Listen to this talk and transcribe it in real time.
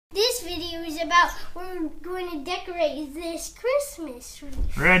This video is about we're going to decorate this Christmas wreath.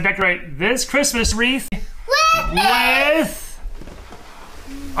 We're going to decorate this Christmas wreath with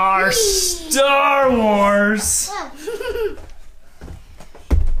our Star Wars.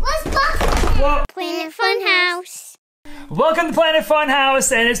 Let's go. Planet FunHouse. Welcome to Planet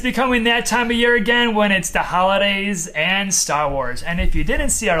FunHouse, and it's becoming that time of year again when it's the holidays and Star Wars. And if you didn't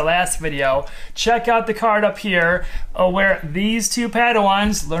see our last video, check out the card up here where these two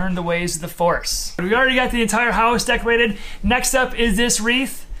Padawans learn the ways of the Force. We already got the entire house decorated. Next up is this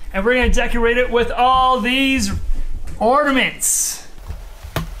wreath, and we're going to decorate it with all these ornaments.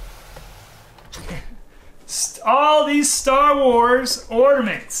 All these Star Wars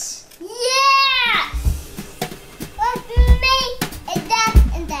ornaments. Yeah! Let's make it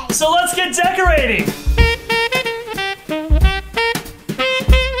that and that. So let's get decorating.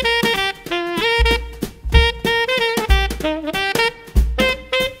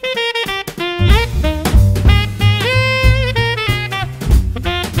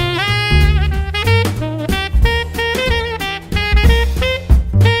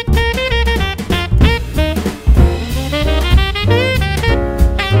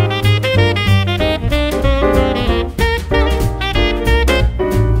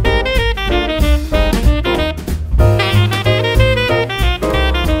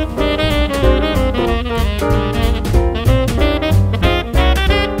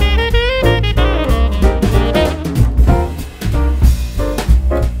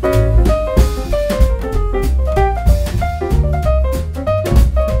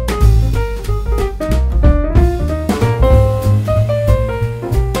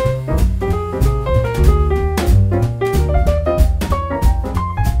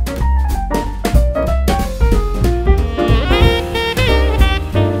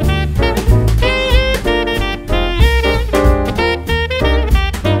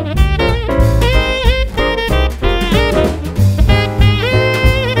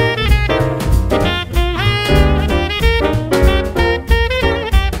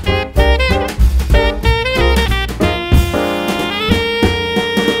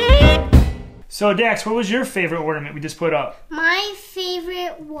 So Dax, what was your favorite ornament we just put up? My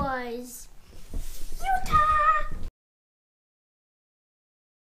favorite was Utah.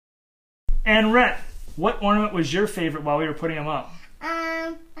 And Rhett, what ornament was your favorite while we were putting them up?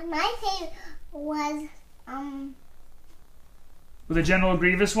 My favorite was The General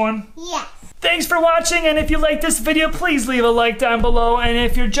Grievous one? yes. Thanks for watching, and if you like this video, please leave a like down below, and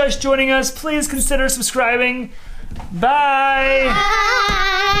if you're just joining us, please consider subscribing. Bye!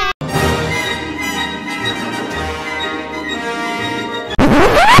 Bye.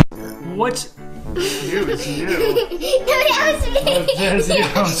 What? You, it's you. No, that was me.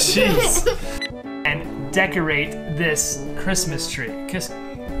 Oh, jeez. And decorate this Christmas tree. Kiss.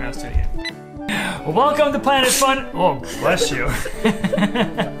 Let's do it again. Welcome to Planet Fun. Oh, bless you. All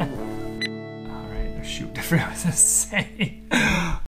right, shoot. I forgot what to say.